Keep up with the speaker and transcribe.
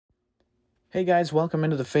Hey guys, welcome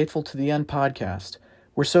into the Faithful to the End podcast.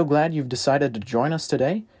 We're so glad you've decided to join us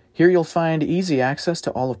today. Here you'll find easy access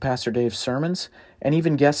to all of Pastor Dave's sermons and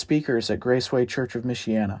even guest speakers at Graceway Church of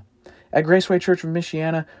Michiana. At Graceway Church of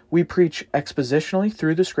Michiana, we preach expositionally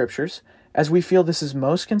through the Scriptures, as we feel this is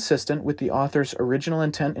most consistent with the author's original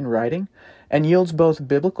intent in writing and yields both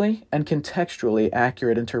biblically and contextually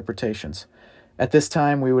accurate interpretations. At this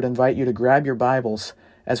time, we would invite you to grab your Bibles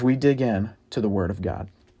as we dig in to the Word of God.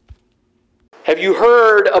 Have you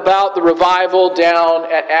heard about the revival down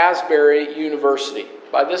at Asbury University?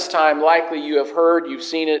 By this time, likely you have heard, you've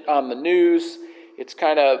seen it on the news. It's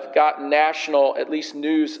kind of gotten national, at least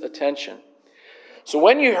news attention. So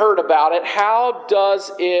when you heard about it, how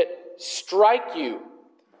does it strike you?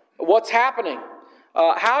 What's happening?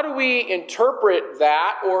 How do we interpret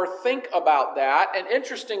that or think about that? And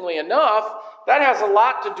interestingly enough, that has a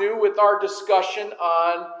lot to do with our discussion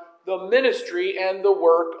on the ministry and the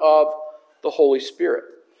work of the Holy Spirit.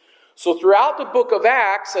 So throughout the book of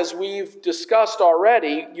Acts, as we've discussed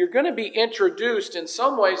already, you're going to be introduced in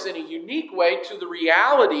some ways in a unique way to the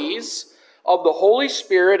realities of the Holy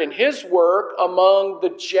Spirit and His work among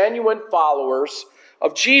the genuine followers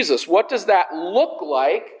of Jesus. What does that look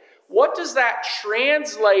like? What does that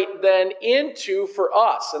translate then into for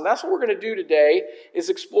us? And that's what we're going to do today, is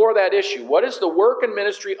explore that issue. What is the work and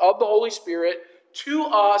ministry of the Holy Spirit to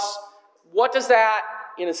us? What does that,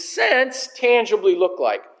 in a sense, tangibly look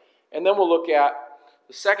like? And then we'll look at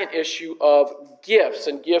the second issue of gifts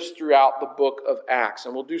and gifts throughout the book of Acts.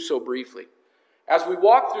 And we'll do so briefly. As we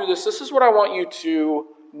walk through this is what I want you to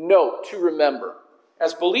note, to remember.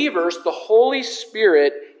 As believers, the Holy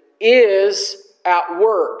Spirit is at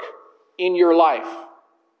work in your life.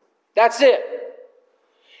 That's it.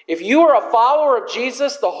 If you are a follower of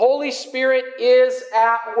Jesus, the Holy Spirit is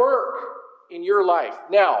at work in your life.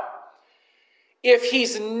 Now, if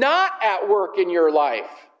He's not at work in your life,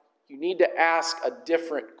 you need to ask a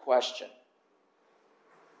different question.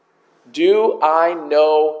 Do I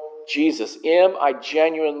know Jesus? Am I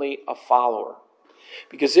genuinely a follower?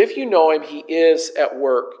 Because if you know Him, He is at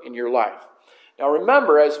work in your life. Now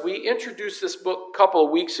remember, as we introduced this book a couple of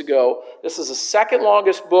weeks ago, this is the second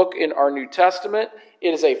longest book in our New Testament.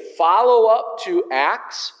 It is a follow-up to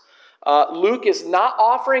Acts. Luke is not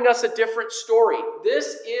offering us a different story.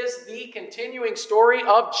 This is the continuing story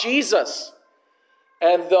of Jesus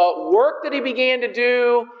and the work that He began to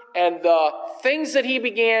do and the things that He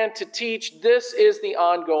began to teach. This is the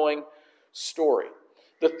ongoing story.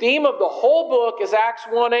 The theme of the whole book is Acts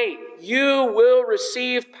 1:8. You will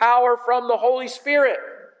receive power from the Holy Spirit,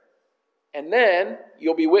 and then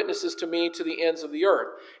you'll be witnesses to me to the ends of the earth.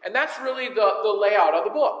 And that's really the layout of the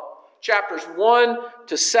book. Chapters 1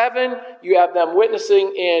 to 7, you have them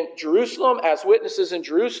witnessing in Jerusalem, as witnesses in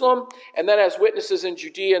Jerusalem, and then as witnesses in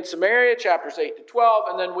Judea and Samaria, chapters 8 to 12,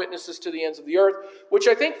 and then witnesses to the ends of the earth, which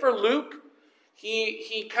I think for Luke,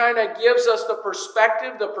 he kind of gives us the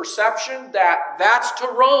perspective, the perception that that's to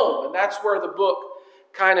Rome, and that's where the book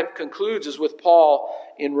kind of concludes, is with Paul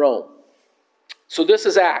in Rome. So this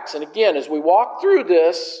is Acts, and again, as we walk through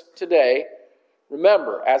this today,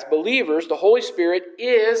 remember, as believers, the Holy Spirit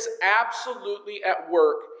is absolutely at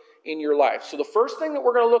work in your life. So the first thing that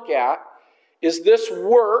we're going to look at is this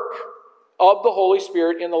work of the Holy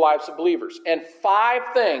Spirit in the lives of believers. And 5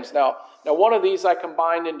 things. Now one of these I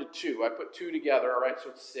combined into 2. I put 2 together, all right, so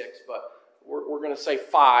it's 6, but we're going to say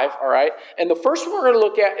 5, all right? And the first one we're going to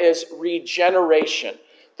look at is regeneration.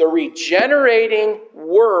 The regenerating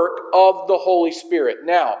work of the Holy Spirit.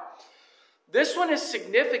 Now, this one is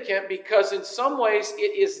significant because in some ways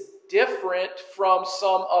it is different from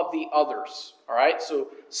some of the others. All right, so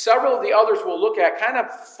several of the others we'll look at kind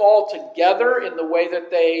of fall together in the way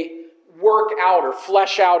that they work out or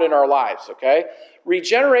flesh out in our lives. Okay,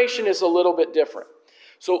 regeneration is a little bit different.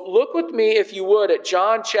 So look with me, if you would, at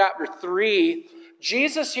John chapter 3.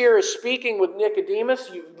 Jesus here is speaking with Nicodemus.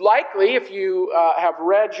 You likely, if you have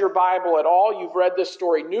read your Bible at all, you've read this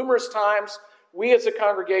story numerous times. We as a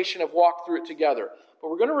congregation have walked through it together. But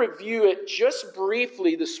we're going to review it just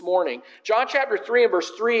briefly this morning. John chapter 3 and verse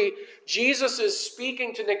 3, Jesus is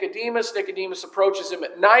speaking to Nicodemus. Nicodemus approaches him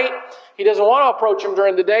at night. He doesn't want to approach him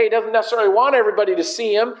during the day. He doesn't necessarily want everybody to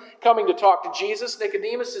see him coming to talk to Jesus.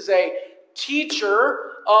 Nicodemus is a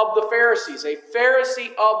teacher of the Pharisees, a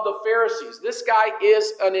Pharisee of the Pharisees. This guy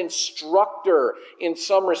is an instructor in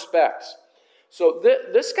some respects. So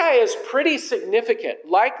this guy is pretty significant.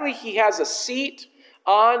 Likely he has a seat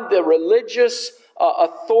on the religious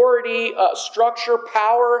authority structure,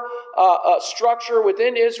 power structure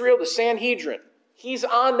within Israel, the Sanhedrin. He's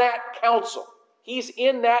on that council. He's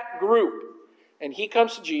in that group. And he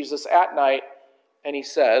comes to Jesus at night and he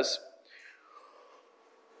says,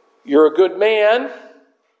 You're a good man.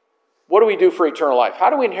 What do we do for eternal life? How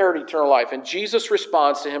do we inherit eternal life? And Jesus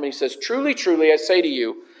responds to him and he says, truly, truly, I say to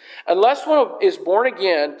you, unless one is born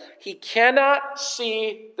again, he cannot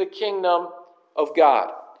see the kingdom of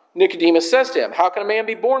God. Nicodemus says to him, how can a man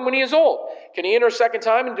be born when he is old? Can he enter a second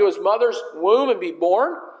time into his mother's womb and be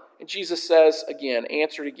born? And Jesus says again,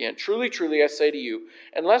 answered again, truly, truly, I say to you,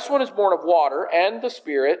 unless one is born of water and the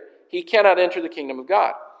Spirit, he cannot enter the kingdom of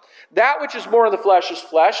God. That which is born of the flesh is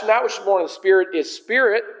flesh, and that which is born of the Spirit is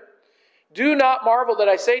spirit. Do not marvel that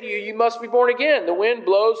I say to you, you must be born again. The wind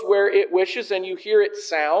blows where it wishes, and you hear its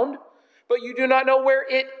sound, but you do not know where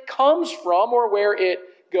it comes from or where it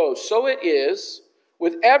goes. So it is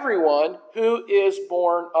with everyone who is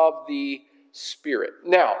born of the Spirit.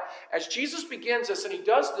 Now, as Jesus begins this, and he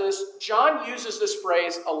does this, John uses this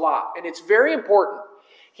phrase a lot, and it's very important.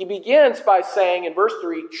 He begins by saying in verse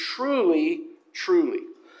 3, truly, truly.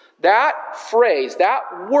 That phrase,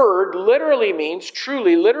 that word literally means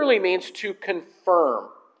to confirm.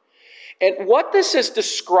 And what this is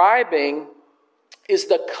describing is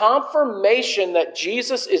the confirmation that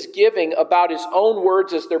Jesus is giving about his own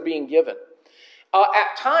words as they're being given.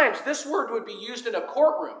 At times, this word would be used in a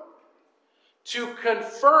courtroom to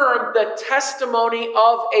confirm the testimony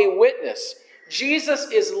of a witness.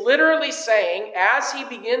 Jesus is literally saying, as he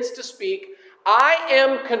begins to speak, I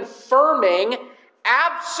am confirming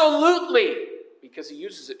absolutely, because he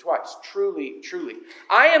uses it twice, truly, truly.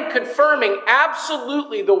 I am confirming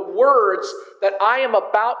absolutely the words that I am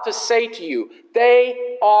about to say to you.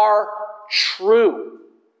 They are true.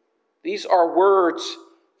 These are words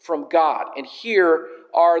from God. And here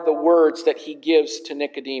are the words that he gives to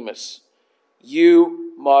Nicodemus.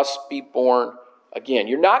 You must be born again.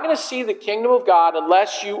 You're not going to see the kingdom of God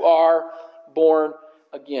unless you are born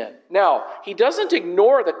again. Now, he doesn't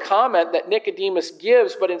ignore the comment that Nicodemus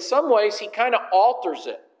gives, but in some ways he kind of alters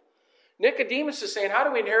it. Nicodemus is saying, how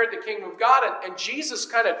do we inherit the kingdom of God? And Jesus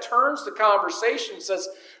kind of turns the conversation and says,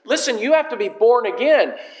 listen, you have to be born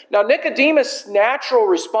again. Now, Nicodemus' natural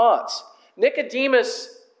response,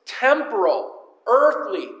 Nicodemus' temporal,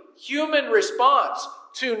 earthly, human response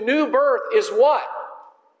to new birth is what?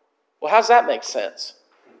 Well, how does that make sense?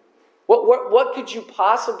 What could you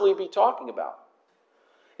possibly be talking about?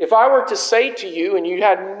 If I were to say to you, and you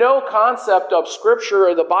had no concept of Scripture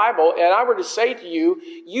or the Bible, and I were to say to you,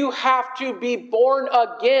 you have to be born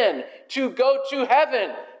again to go to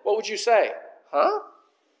heaven, what would you say? Huh?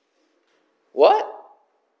 What?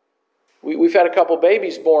 We've had a couple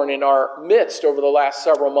babies born in our midst over the last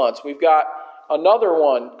several months. We've got another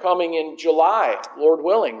one coming in July, Lord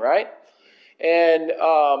willing, right? And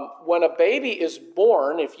when a baby is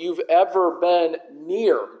born, if you've ever been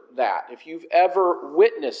near that, if you've ever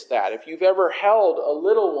witnessed that, if you've ever held a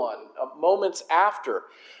little one moments after,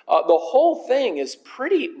 the whole thing is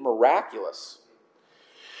pretty miraculous.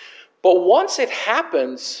 But once it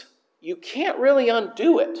happens, you can't really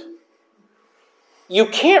undo it. You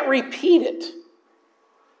can't repeat it.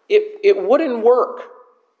 It wouldn't work.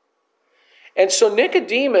 And so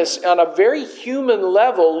Nicodemus, on a very human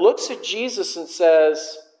level, looks at Jesus and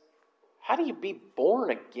says, how do you be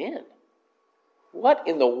born again? What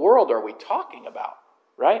in the world are we talking about,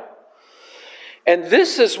 right? And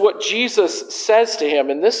this is what Jesus says to him,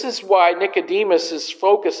 and this is why Nicodemus'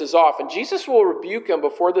 focus is off. And Jesus will rebuke him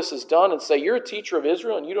before this is done and say, you're a teacher of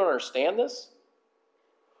Israel and you don't understand this?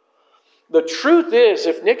 The truth is,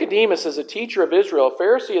 if Nicodemus is a teacher of Israel, a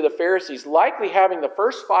Pharisee of the Pharisees, likely having the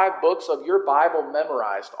first 5 books of your Bible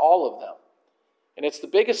memorized, all of them, and it's the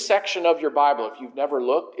biggest section of your Bible, if you've never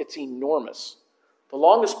looked, it's enormous. The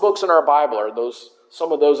longest books in our Bible are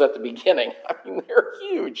some of those at the beginning. I mean, they're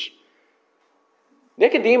huge.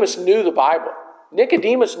 Nicodemus knew the Bible.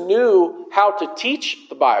 Nicodemus knew how to teach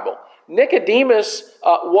the Bible. Nicodemus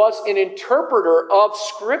was an interpreter of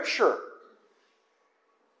Scripture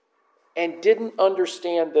and didn't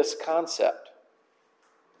understand this concept.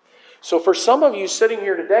 So for some of you sitting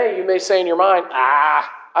here today, you may say in your mind,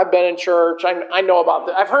 I've been in church, I know about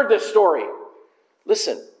this, I've heard this story.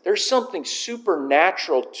 Listen, there's something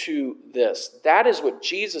supernatural to this. That is what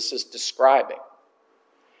Jesus is describing.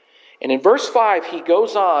 And in verse 5, he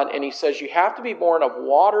goes on and he says, you have to be born of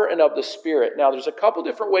water and of the Spirit. Now, there's a couple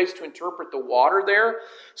different ways to interpret the water there.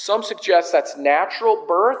 Some suggest that's natural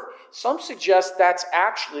birth. Some suggest that's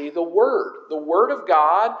actually the Word. The Word of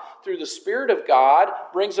God, through the Spirit of God,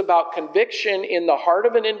 brings about conviction in the heart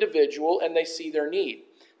of an individual, and they see their need.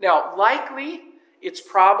 Now, likely, it's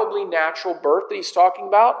probably natural birth that he's talking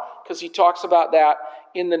about, because he talks about that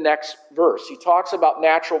in the next verse. He talks about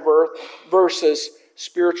natural birth versus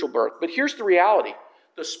spiritual birth. But here's the reality.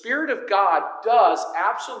 the Spirit of God does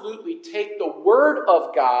absolutely take the Word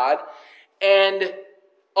of God and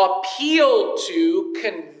appeal to,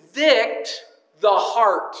 convict the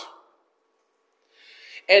heart.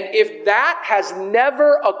 And if that has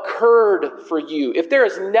never occurred for you, if there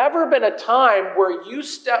has never been a time where you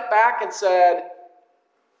stepped back and said,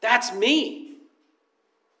 that's me.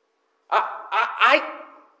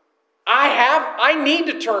 I need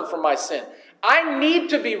to turn from my sin. I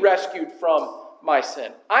need to be rescued from my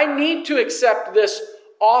sin. I need to accept this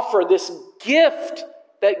offer, this gift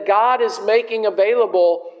that God is making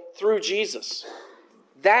available through Jesus.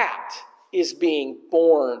 That is being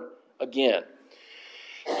born again.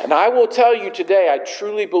 And I will tell you today, I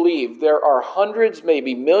truly believe there are hundreds,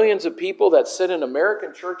 maybe millions of people that sit in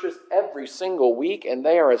American churches every single week, and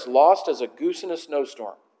they are as lost as a goose in a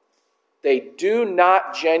snowstorm. They do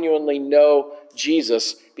not genuinely know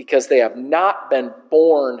Jesus because they have not been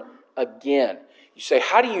born again. You say,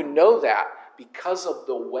 how do you know that? Because of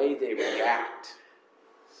the way they react.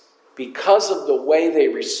 Because of the way they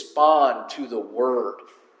respond to the Word.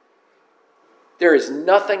 There is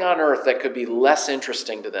nothing on earth that could be less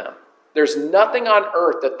interesting to them. There's nothing on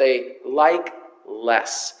earth that they like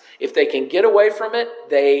less. If they can get away from it,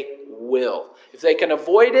 they will. If they can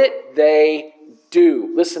avoid it, they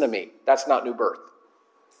do. Listen to me. That's not new birth.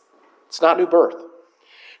 It's not new birth.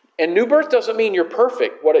 And new birth doesn't mean you're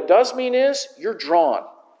perfect. What it does mean is you're drawn.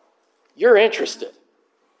 You're interested.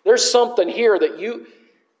 There's something here that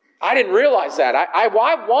I didn't realize that. I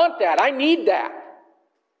want that. I need that.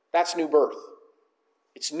 That's new birth.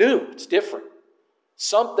 It's new. It's different.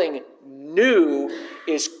 Something new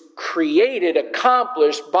is created,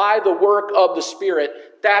 accomplished by the work of the Spirit.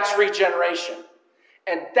 That's regeneration.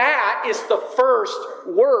 And that is the first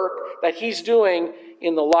work that He's doing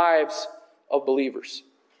in the lives of believers.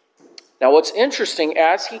 Now, what's interesting,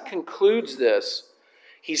 as He concludes this,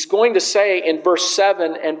 He's going to say in verse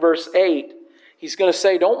 7 and verse 8, He's going to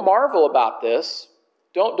say, don't marvel about this.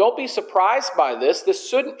 Don't be surprised by this. This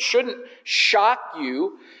shouldn't shock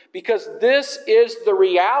you, because this is the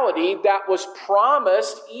reality that was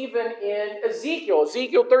promised even in Ezekiel.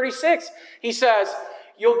 Ezekiel 36, he says,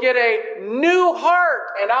 you'll get a new heart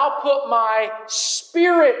and I'll put my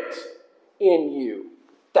Spirit in you.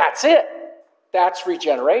 That's it. That's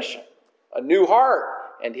regeneration. A new heart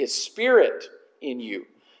and His Spirit in you.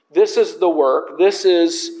 This is the work. This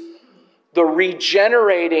is the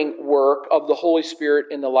regenerating work of the Holy Spirit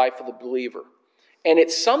in the life of the believer. And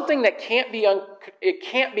it's something that can't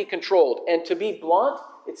be controlled. And to be blunt,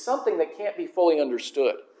 it's something that can't be fully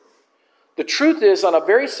understood. The truth is, on a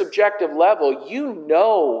very subjective level,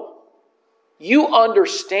 you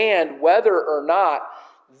understand whether or not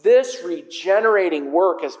this regenerating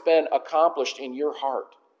work has been accomplished in your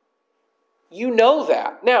heart. You know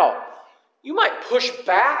that. Now, you might push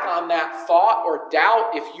back on that thought or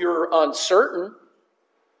doubt if you're uncertain.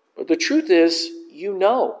 But the truth is, you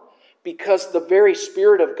know. Because the very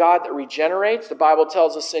Spirit of God that regenerates, the Bible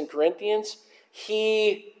tells us in Corinthians,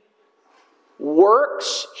 He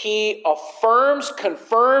works, He affirms,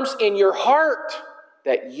 confirms in your heart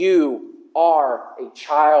that you are a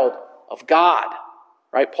child of God.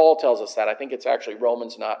 Right? Paul tells us that. I think it's actually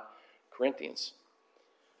Romans, not Corinthians.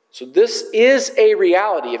 So this is a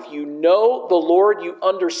reality. If you know the Lord, you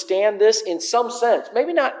understand this in some sense.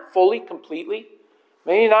 Maybe not fully, completely.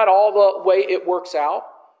 Maybe not all the way it works out.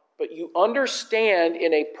 But you understand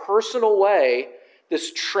in a personal way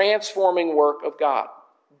this transforming work of God.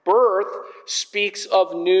 Birth speaks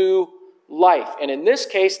of new life. And in this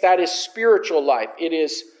case, that is spiritual life. It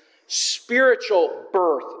is spiritual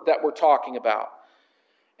birth that we're talking about.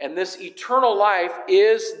 And this eternal life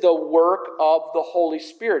is the work of the Holy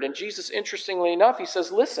Spirit. And Jesus, interestingly enough, He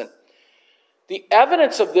says, listen, the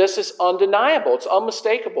evidence of this is undeniable. It's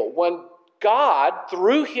unmistakable. When God,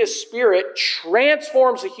 through His Spirit,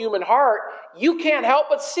 transforms a human heart, you can't help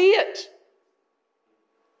but see it.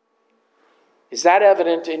 Is that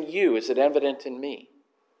evident in you? Is it evident in me?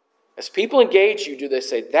 As people engage you, do they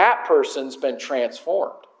say, that person's been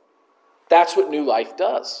transformed? That's what new life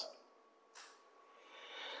does.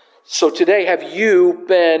 So today, have you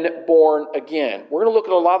been born again? We're going to look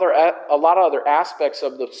at a lot of other aspects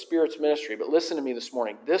of the Spirit's ministry, but listen to me this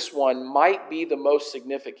morning. This one might be the most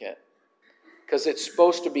significant, because it's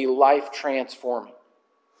supposed to be life transforming.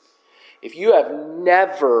 If you have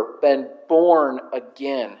never been born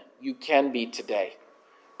again, you can be today.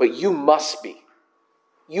 But you must be.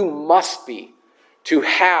 You must be to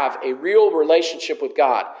have a real relationship with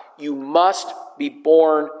God. You must be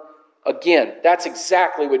born again. That's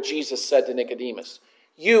exactly what Jesus said to Nicodemus.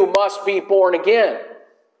 You must be born again.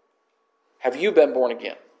 Have you been born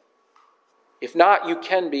again? If not, you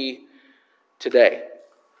can be today.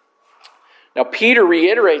 Now, Peter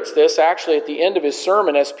reiterates this actually at the end of his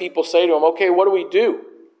sermon as people say to him, okay, what do we do?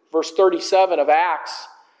 Verse 37 of Acts,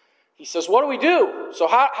 he says, what do we do? So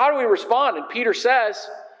how do we respond? And Peter says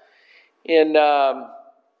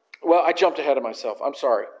I jumped ahead of myself. I'm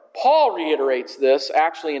sorry. Paul reiterates this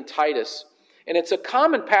actually in Titus. And it's a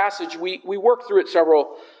common passage. We worked through it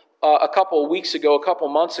a couple of weeks ago, a couple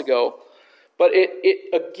of months ago. But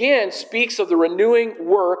it again speaks of the renewing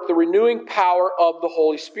work, the renewing power of the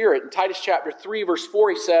Holy Spirit. In Titus chapter 3, verse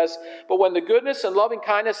 4, he says, but when the goodness and loving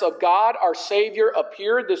kindness of God, our Savior,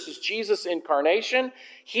 appeared, this is Jesus' incarnation,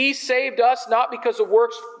 he saved us not because of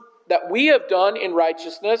works that we have done in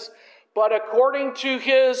righteousness, but according to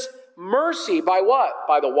his mercy. By what?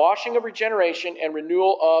 By the washing of regeneration and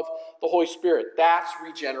renewal of the Holy Spirit. That's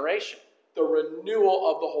regeneration. The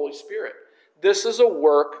renewal of the Holy Spirit. This is a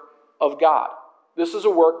work of God. This is a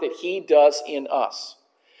work that he does in us.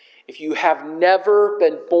 If you have never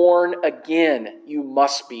been born again, you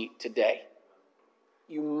must be today.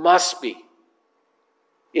 You must be.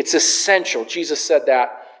 It's essential. Jesus said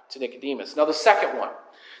that to Nicodemus. Now the second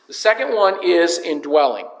one is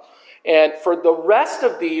indwelling. And for the rest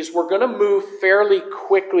of these, we're going to move fairly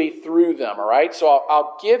quickly through them, all right? So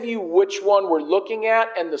I'll give you which one we're looking at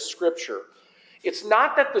and the scripture. It's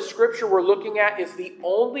not that the scripture we're looking at is the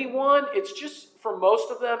only one. It's just, for most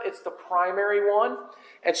of them, it's the primary one.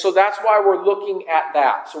 And so that's why we're looking at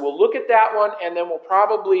that. So we'll look at that one, and then we'll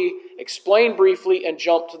probably explain briefly and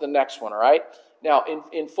jump to the next one, all right? Now,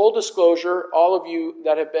 in full disclosure, all of you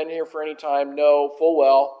that have been here for any time know full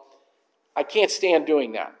well, I can't stand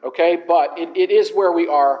doing that, okay? But it is where we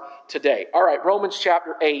are today. All right, Romans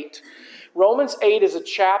chapter 8. Romans 8 is a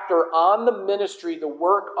chapter on the ministry, the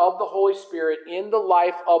work of the Holy Spirit in the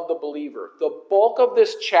life of the believer. The bulk of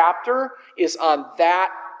this chapter is on that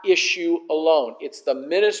issue alone. It's the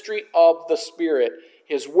ministry of the Spirit.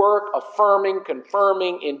 His work, affirming,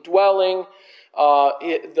 confirming, indwelling,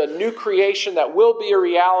 the new creation that will be a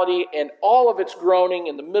reality, and all of its groaning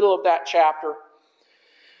in the middle of that chapter.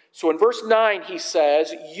 So in verse 9, he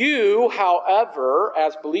says, you, however,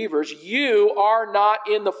 as believers, you are not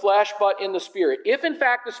in the flesh, but in the Spirit. If, in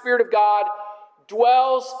fact, the Spirit of God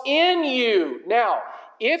dwells in you. Now,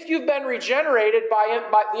 if you've been regenerated, by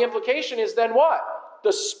the implication is then what?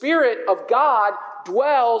 The Spirit of God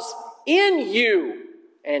dwells in you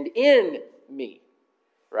and in me.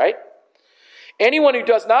 Right? Anyone who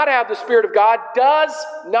does not have the Spirit of God does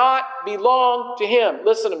not belong to him.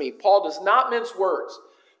 Listen to me. Paul does not mince words.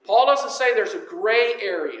 Paul doesn't say there's a gray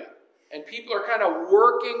area and people are kind of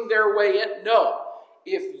working their way in. No.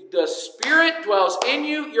 If the Spirit dwells in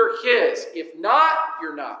you, you're his. If not,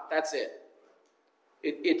 you're not. That's it.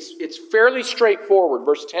 It's fairly straightforward.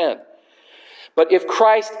 Verse 10. But if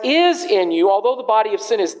Christ is in you, although the body of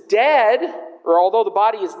sin is dead, or although the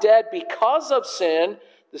body is dead because of sin,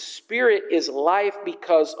 the Spirit is life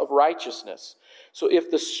because of righteousness. So if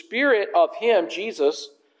the Spirit of him, Jesus,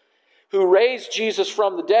 who raised Jesus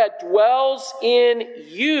from the dead, dwells in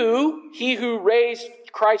you, he who raised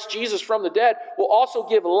Christ Jesus from the dead will also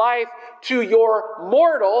give life to your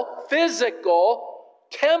mortal, physical,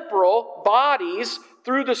 temporal bodies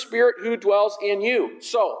through the Spirit who dwells in you.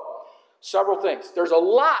 So, several things. There's a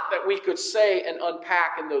lot that we could say and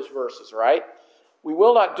unpack in those verses, right? We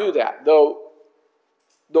will not do that, though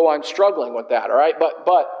I'm struggling with that, all right?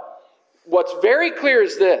 But what's very clear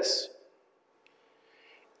is this.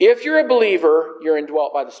 If you're a believer, you're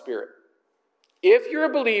indwelt by the Spirit. If you're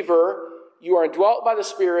a believer, you are indwelt by the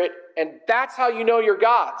Spirit, and that's how you know you're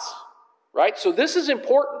God's, right? So this is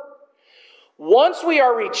important. Once we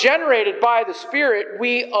are regenerated by the Spirit,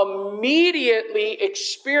 we immediately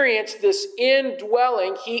experience this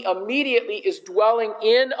indwelling. He immediately is dwelling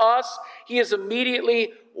in us. He is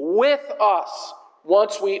immediately with us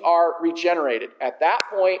once we are regenerated. At that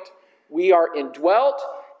point, we are indwelt,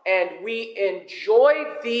 and we enjoy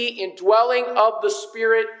the indwelling of the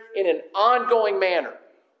Spirit in an ongoing manner.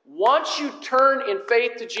 Once you turn in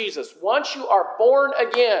faith to Jesus, once you are born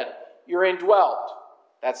again, you're indwelt.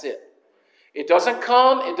 That's it. It doesn't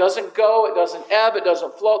come, it doesn't go, it doesn't ebb, it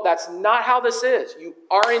doesn't float. That's not how this is. You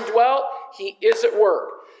are indwelt. He is at work.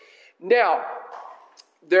 Now,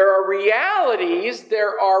 there are realities,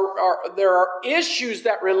 there are issues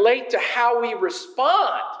that relate to how we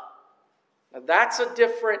respond. Now, that's a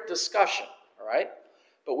different discussion, all right?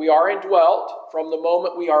 But we are indwelt from the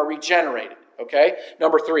moment we are regenerated, okay?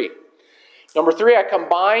 Number three, I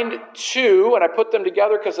combined two, and I put them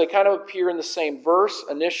together because they kind of appear in the same verse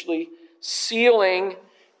initially. Sealing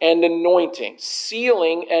and anointing.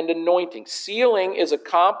 Sealing and anointing. Sealing is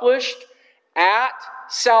accomplished at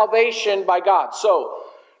salvation by God. So,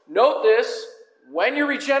 note this. When you're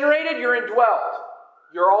regenerated, you're indwelled.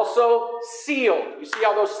 You're also sealed. You see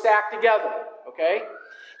how those stack together, okay?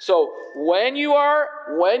 So, when you are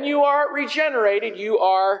regenerated, you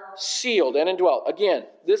are sealed and indwelt. Again,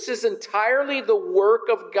 this is entirely the work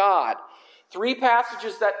of God. 3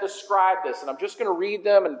 passages that describe this, and I'm just going to read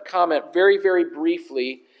them and comment very, very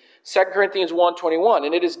briefly. 2 Corinthians 1:21,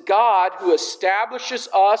 and it is God who establishes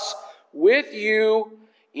us with you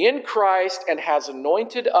in Christ and has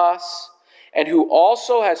anointed us, and who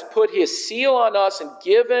also has put his seal on us and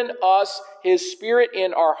given us his Spirit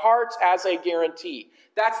in our hearts as a guarantee.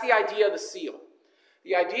 That's the idea of the seal.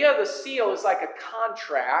 The idea of the seal is like a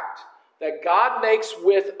contract that God makes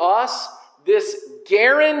with us. This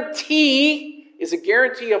guarantee is a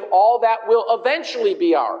guarantee of all that will eventually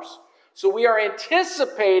be ours. So we are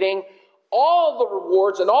anticipating all the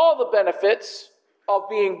rewards and all the benefits of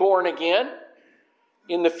being born again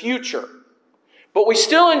in the future. But we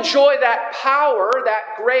still enjoy that power,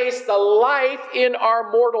 that grace, the life in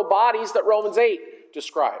our mortal bodies that Romans 8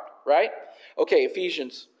 described, right? Okay,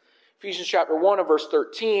 Ephesians chapter 1 and verse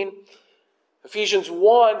 13. Ephesians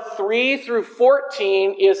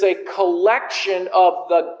 1:3-14 is a collection of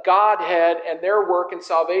the Godhead and their work in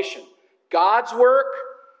salvation. God's work,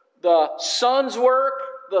 the Son's work,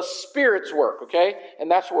 the Spirit's work, okay?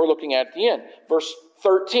 And that's what we're looking at the end. Verse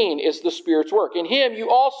 13 is the Spirit's work. In him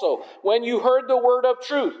you also, when you heard the word of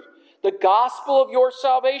truth, the gospel of your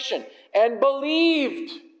salvation, and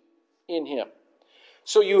believed in him.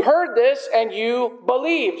 So you heard this and you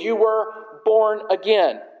believed. You were born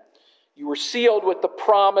again. You were sealed with the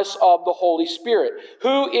promise of the Holy Spirit,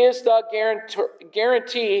 who is the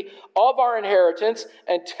guarantee of our inheritance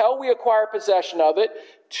until we acquire possession of it,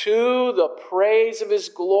 to the praise of his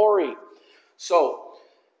glory. So,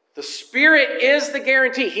 the Spirit is the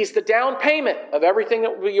guarantee. He's the down payment of everything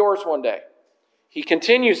that will be yours one day. He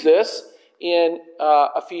continues this in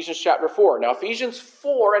Ephesians chapter 4. Now, Ephesians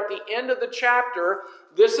 4, at the end of the chapter,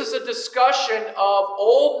 this is a discussion of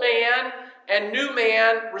old man and new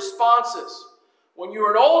man responses. When you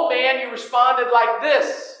were an old man, you responded like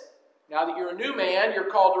this. Now that you're a new man, you're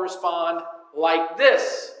called to respond like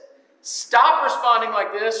this. Stop responding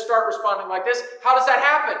like this. Start responding like this. How does that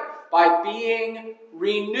happen? By being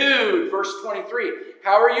renewed. Verse 23.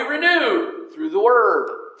 How are you renewed? Through the Word.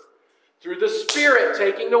 Through the Spirit,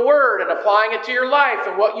 taking the Word and applying it to your life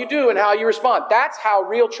and what you do and how you respond. That's how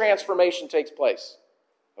real transformation takes place.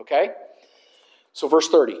 Okay? So verse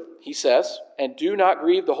 30, he says, and do not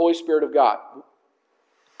grieve the Holy Spirit of God.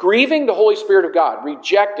 Grieving the Holy Spirit of God,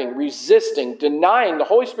 rejecting, resisting, denying the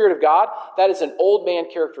Holy Spirit of God, that is an old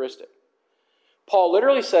man characteristic. Paul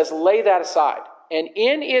literally says, lay that aside. And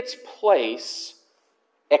in its place,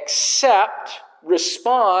 accept,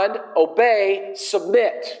 respond, obey,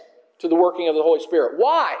 submit to the working of the Holy Spirit.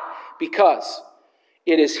 Why? Because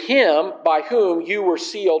it is him by whom you were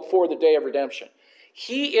sealed for the day of redemption.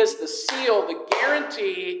 He is the seal, the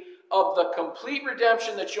guarantee of the complete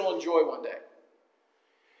redemption that you'll enjoy one day.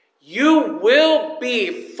 You will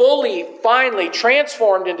be fully, finally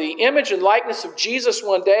transformed into the image and likeness of Jesus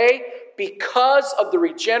one day because of the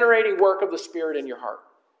regenerating work of the Spirit in your heart.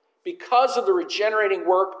 Because of the regenerating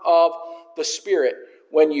work of the Spirit.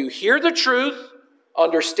 When you hear the truth,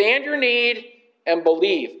 understand your need, and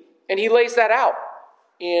believe. And he lays that out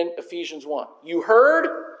in Ephesians 1. You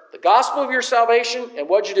heard the gospel of your salvation, and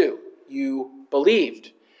what'd you do? You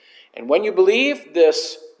believed. And when you believe,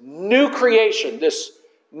 this new creation, this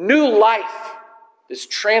new life, this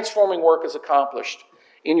transforming work is accomplished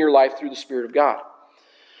in your life through the Spirit of God.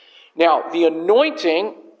 Now, the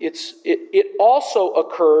anointing, it also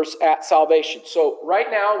occurs at salvation. So right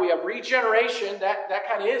now we have regeneration, that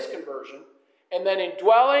kind of is conversion. And then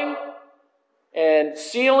indwelling and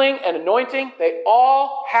sealing and anointing, they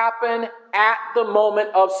all happen at the moment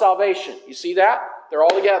of salvation. You see that? They're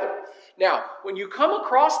all together. Now, when you come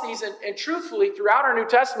across these, and truthfully, throughout our New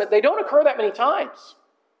Testament, they don't occur that many times.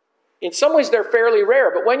 In some ways, they're fairly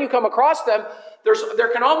rare. But when you come across them, there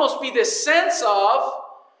can almost be this sense of, oh,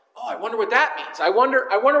 I wonder what that means. I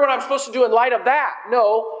wonder what I'm supposed to do in light of that.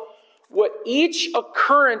 No, what each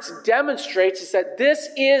occurrence demonstrates is that this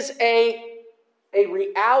is a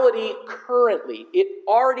reality currently. It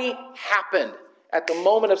already happened at the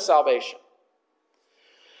moment of salvation.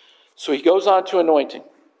 So he goes on to anointing.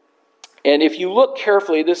 And if you look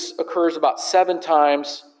carefully, this occurs about 7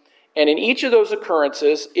 times. And in each of those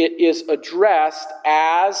occurrences, it is addressed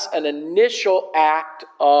as an initial act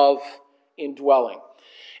of indwelling.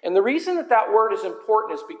 And the reason that word is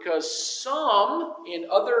important is because some, in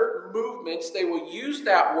other movements, they will use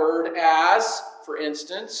that word as, for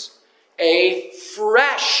instance, a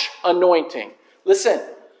fresh anointing. Listen,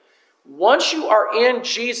 once you are in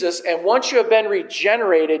Jesus and once you have been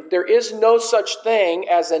regenerated, there is no such thing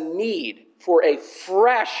as a need for a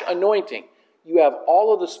fresh anointing. You have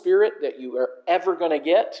all of the Spirit that you are ever going to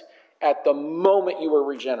get at the moment you were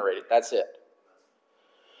regenerated. That's it.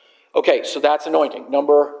 Okay, so that's anointing.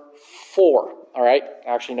 Number 4. All right,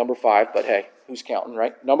 actually number 5, but hey, who's counting,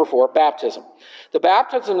 right? Number 4, baptism. The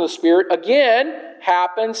baptism of the Spirit, again,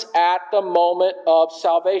 happens at the moment of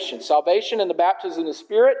salvation. Salvation and the baptism of the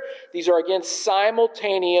Spirit, these are, again,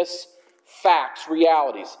 simultaneous facts,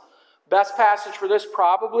 realities. Best passage for this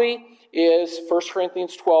probably is 1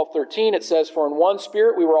 Corinthians 12:13. It says, "For in one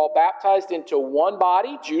Spirit we were all baptized into one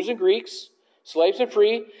body, Jews and Greeks, slaves and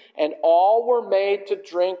free, and all were made to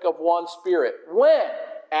drink of one Spirit." When?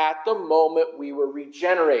 At the moment we were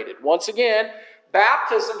regenerated. Once again,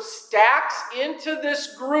 baptism stacks into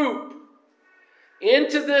this group,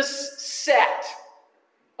 into this set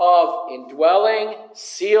of indwelling,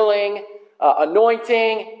 sealing,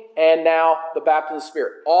 anointing, and now the baptism of the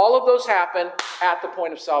Spirit. All of those happen at the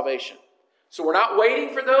point of salvation. So we're not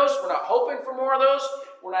waiting for those. We're not hoping for more of those.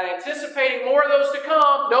 We're not anticipating more of those to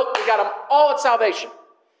come. Nope, we got them all at salvation.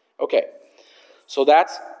 Okay, so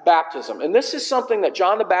that's baptism. And this is something that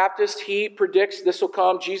John the Baptist, he predicts this will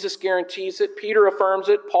come. Jesus guarantees it. Peter affirms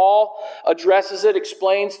it. Paul addresses it,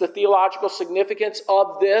 explains the theological significance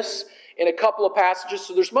of this in a couple of passages.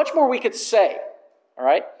 So there's much more we could say. All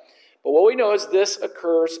right? But what we know is this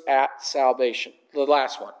occurs at salvation. The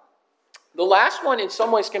last one. The last one in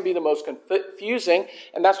some ways can be the most confusing,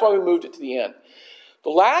 and that's why we moved it to the end. The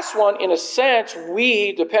last one, in a sense,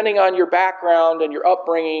 we, depending on your background and your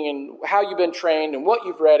upbringing and how you've been trained and what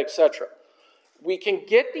you've read, etc., we can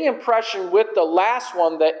get the impression with the last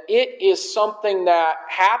one that it is something that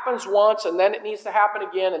happens once and then it needs to happen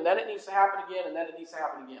again and then it needs to happen again and then it needs to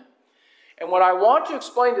happen again. And what I want to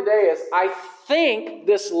explain today is I think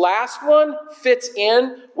this last one fits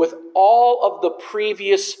in with all of the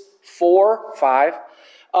previous 4, 5,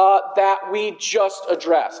 that we just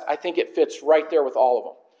addressed. I think it fits right there with all of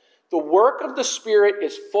them. The work of the Spirit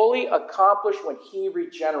is fully accomplished when He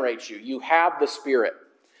regenerates you. You have the Spirit.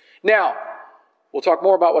 Now, we'll talk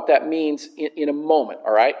more about what that means in a moment,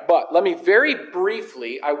 all right? But let me very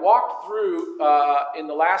briefly, I walked through in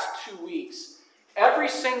the last 2 weeks every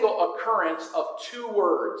single occurrence of 2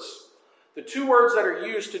 words. The 2 words that are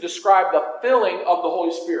used to describe the filling of the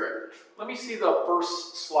Holy Spirit. Let me see the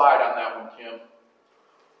first slide on that one, Kim.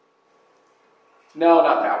 No,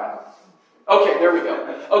 not that one. Okay, there we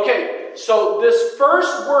go. Okay, so this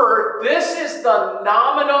first word, this is the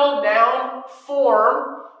nominal noun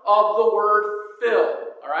form of the word fill.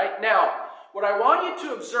 All right, now, what I want you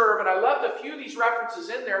to observe, and I left a few of these references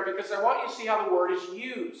in there because I want you to see how the word is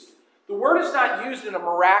used. The word is not used in a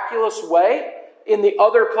miraculous way in the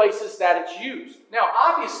other places that it's used. Now,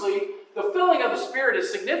 obviously, the filling of the Spirit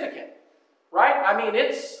is significant, right? I mean,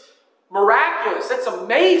 it's miraculous. It's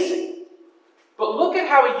amazing. But look at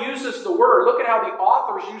how he uses the word. Look at how the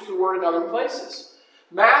authors use the word in other places.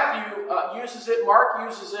 Matthew uses it. Mark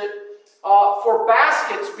uses it for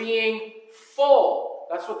baskets being full.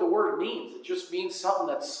 That's what the word means. It just means something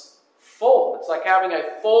that's full. It's like having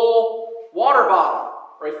a full water bottle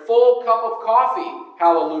or a full cup of coffee.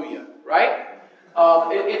 Hallelujah. Right?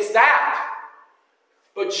 It's that.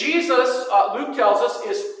 But Jesus, Luke tells us,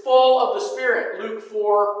 is full of the Spirit. Luke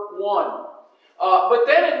 4:1. But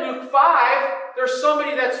then in Luke 5, there's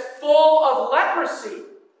somebody that's full of leprosy.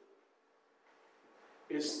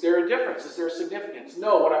 Is there a difference? Is there a significance?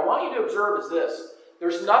 No, what I want you to observe is this.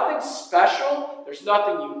 There's nothing special. There's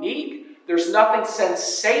nothing unique. There's nothing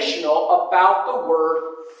sensational about the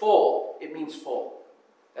word full. It means full.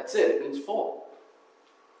 That's it. It means full.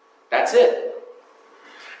 That's it.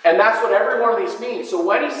 And that's what every one of these means. So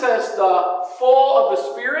when he says the full of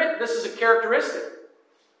the Spirit, this is a characteristic.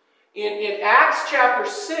 In Acts chapter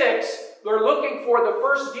 6, they're looking for the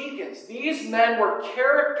first deacons. These men were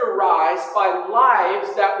characterized by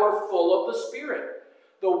lives that were full of the Spirit.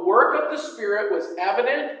 The work of the Spirit was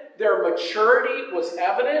evident. Their maturity was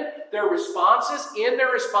evident. Their responses,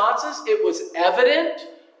 it was evident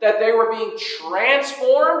that they were being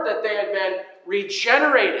transformed, that they had been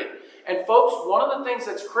regenerated. And folks, one of the things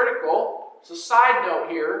that's critical, it's a side note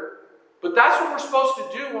here, but that's what we're supposed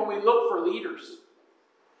to do when we look for leaders.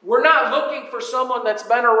 We're not looking for someone that's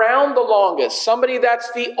been around the longest, somebody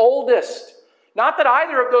that's the oldest. Not that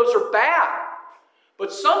either of those are bad,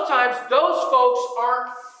 but sometimes those folks aren't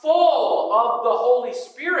full of the Holy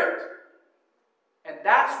Spirit. And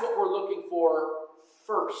that's what we're looking for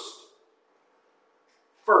first.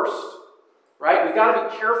 First, right? We've got to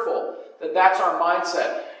be careful that that's our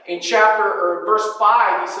mindset. In verse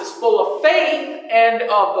 5, he says, full of faith and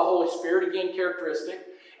of the Holy Spirit, again, characteristic.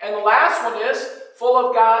 And the last one is full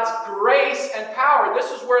of God's grace and power. This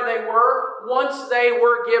is where they were once they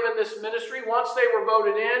were given this ministry, once they were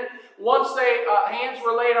voted in, once hands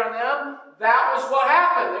were laid on them. That was what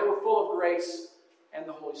happened. They were full of grace and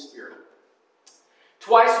the Holy Spirit.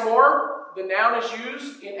 Twice more, the noun is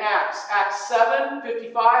used in Acts. Acts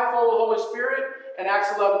 7:55, full of the Holy Spirit, and Acts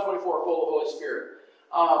 11:24, full of the Holy Spirit.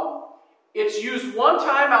 It's used one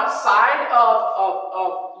time outside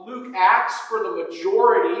of Luke Acts for the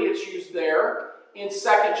majority. It's used there in 2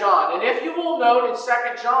 John. And if you will note in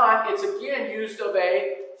 2 John, it's again used of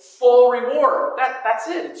a full reward. That's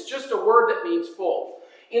it. It's just a word that means full.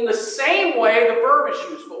 In the same way, the verb is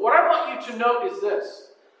used. But what I want you to note is this.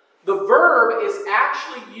 The verb is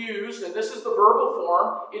actually used, and this is the verbal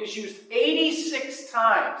form, it is used 86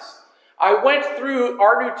 times. I went through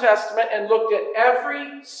our New Testament and looked at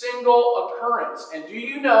every single occurrence. And do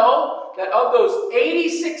you know that of those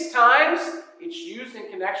 86 times, it's used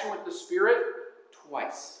in connection with the Spirit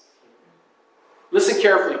twice? Listen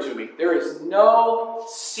carefully to me. There is no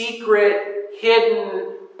secret,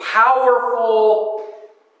 hidden, powerful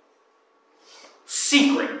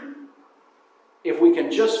secret if we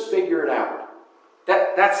can just figure it out.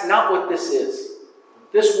 That's not what this is.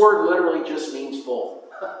 This word literally just means full.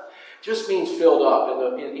 Just means filled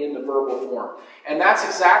up in the verbal form. And that's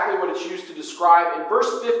exactly what it's used to describe. In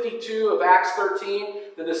verse 52 of Acts 13,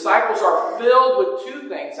 the disciples are filled with two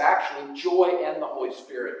things, actually, joy and the Holy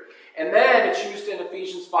Spirit. And then it's used in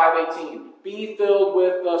Ephesians 5:18, be filled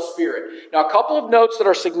with the Spirit. Now, a couple of notes that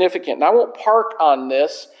are significant, and I won't park on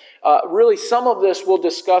this. Really, some of this we'll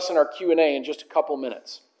discuss in our Q&A in just a couple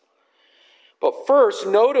minutes. But first,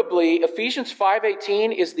 notably, Ephesians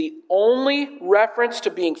 5:18 is the only reference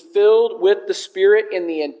to being filled with the Spirit in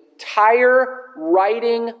the entire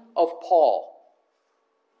writing of Paul.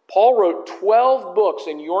 Paul wrote 12 books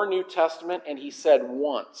in your New Testament, and he said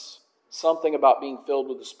once something about being filled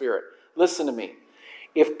with the Spirit. Listen to me.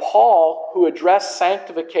 If Paul, who addressed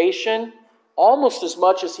sanctification almost as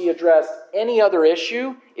much as he addressed any other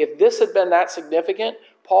issue, if this had been that significant,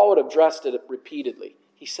 Paul would have addressed it repeatedly.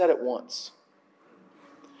 He said it once.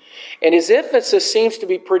 And his emphasis seems to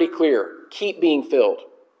be pretty clear. Keep being filled.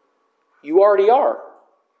 You already are.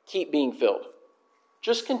 Keep being filled.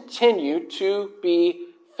 Just continue to be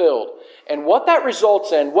filled. And what that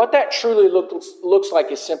results in, what that truly looks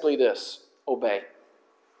like is simply this. Obey.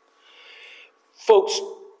 Folks,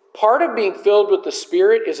 part of being filled with the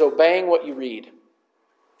Spirit is obeying what you read.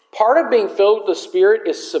 Part of being filled with the Spirit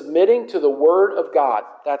is submitting to the Word of God.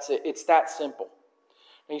 That's it. It's that simple.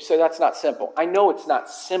 And you say, that's not simple. I know it's not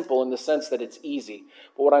simple in the sense that it's easy.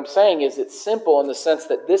 But what I'm saying is it's simple in the sense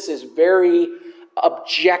that this is very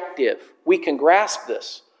objective. We can grasp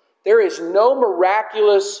this. There is no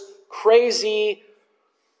miraculous, crazy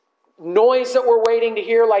noise that we're waiting to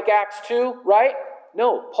hear like Acts 2, right?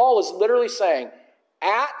 No, Paul is literally saying,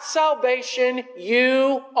 at salvation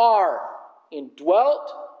you are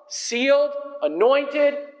indwelt, sealed,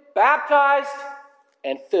 anointed, baptized,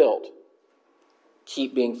 and filled.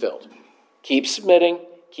 Keep being filled. Keep submitting.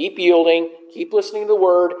 Keep yielding. Keep listening to the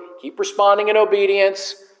Word. Keep responding in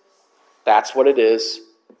obedience. That's what it is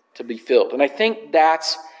to be filled. And I think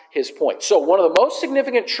that's his point. So one of the most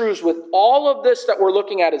significant truths with all of this that we're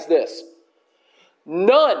looking at is this.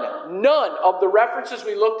 None of the references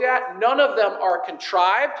we looked at, none of them are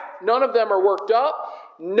contrived. None of them are worked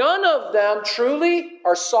up. None of them truly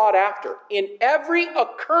are sought after. In every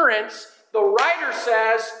occurrence, the writer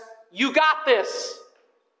says, you got this.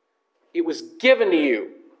 It was given to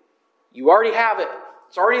you. You already have it.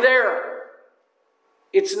 It's already there.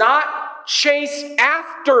 It's not chase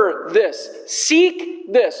after this.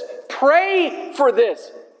 Seek this. Pray for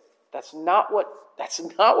this. That's not what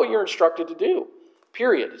you're instructed to do.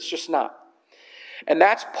 Period. It's just not. And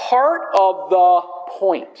that's part of the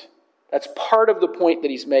point. That's part of the point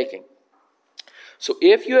that he's making. So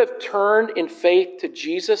if you have turned in faith to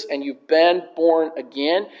Jesus and you've been born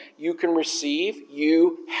again, you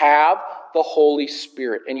have the Holy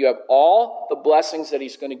Spirit. And you have all the blessings that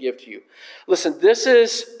he's going to give to you. Listen, this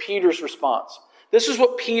is Peter's response. This is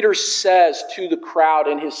what Peter says to the crowd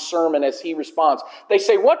in his sermon as he responds. They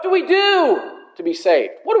say, what do we do to be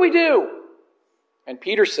saved? What do we do? And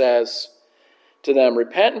Peter says to them,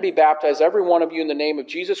 repent and be baptized, every one of you, in the name of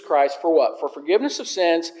Jesus Christ. For what? For forgiveness of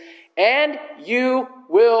sins. And you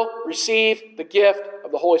will receive the gift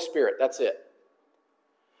of the Holy Spirit. That's it.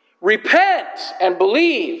 Repent and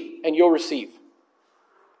believe, and you'll receive.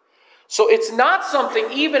 So it's not something,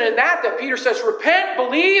 even in that Peter says, repent,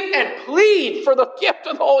 believe, and plead for the gift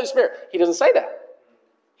of the Holy Spirit. He doesn't say that.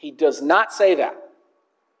 He does not say that.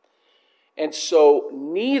 And so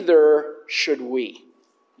neither should we.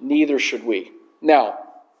 Neither should we. Now,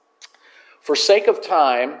 for sake of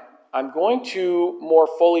time, I'm going to more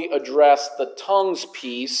fully address the tongues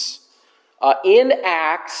piece in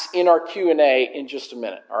Acts in our Q&A in just a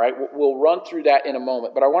minute. All right, we'll run through that in a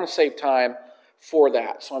moment, but I want to save time for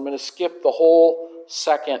that. So I'm going to skip the whole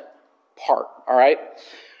second part. All right.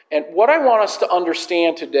 And what I want us to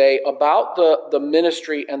understand today about the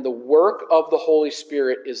ministry and the work of the Holy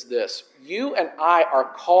Spirit is this. You and I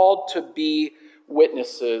are called to be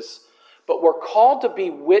witnesses, but we're called to be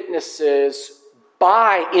witnesses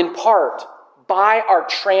in part, by our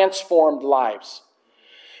transformed lives.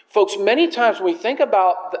 Folks, many times when we think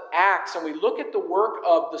about the Acts and we look at the work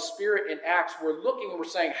of the Spirit in Acts, we're looking and we're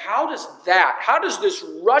saying, how does this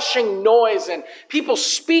rushing noise and people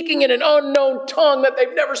speaking in an unknown tongue that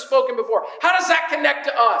they've never spoken before, how does that connect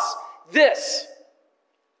to us?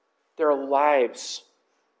 Their lives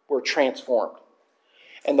were transformed.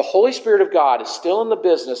 And the Holy Spirit of God is still in the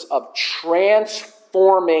business of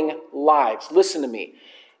transforming lives. Listen to me.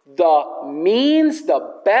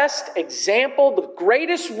 The best example, the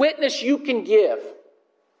greatest witness you can give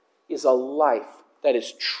is a life that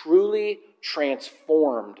is truly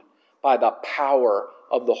transformed by the power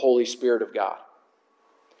of the Holy Spirit of God.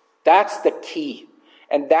 That's the key.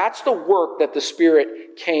 And that's the work that the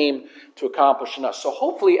Spirit came to accomplish in us. So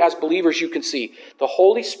hopefully, as believers, you can see the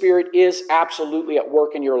Holy Spirit is absolutely at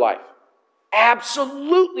work in your life.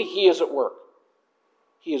 Absolutely, He is at work.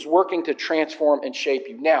 He is working to transform and shape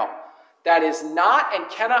you. Now, that is not and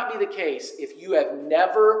cannot be the case if you have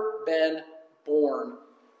never been born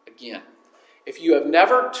again. If you have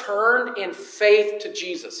never turned in faith to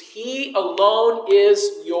Jesus. He alone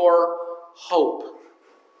is your hope.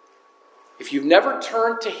 If you've never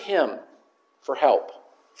turned to Him for help,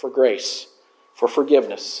 for grace, for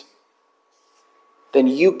forgiveness, then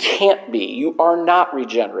you can't be. You are not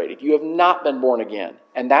regenerated. You have not been born again.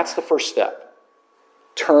 And that's the first step.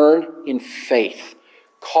 Turn in faith.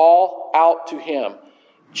 Call out to Him.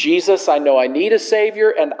 Jesus, I know I need a Savior,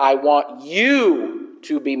 and I want You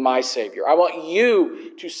to be my Savior. I want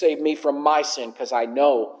You to save me from my sin, because I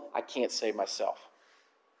know I can't save myself.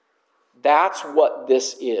 That's what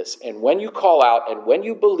this is. And when you call out and when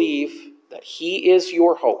you believe that He is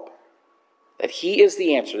your hope, that He is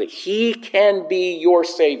the answer, that He can be your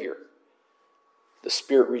Savior, the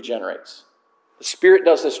Spirit regenerates. The Spirit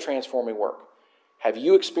does this transforming work. Have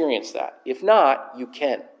you experienced that? If not, you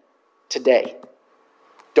can. Today.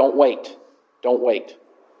 Don't wait. Don't wait.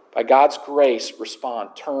 By God's grace, respond.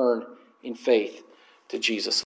 Turn in faith to Jesus.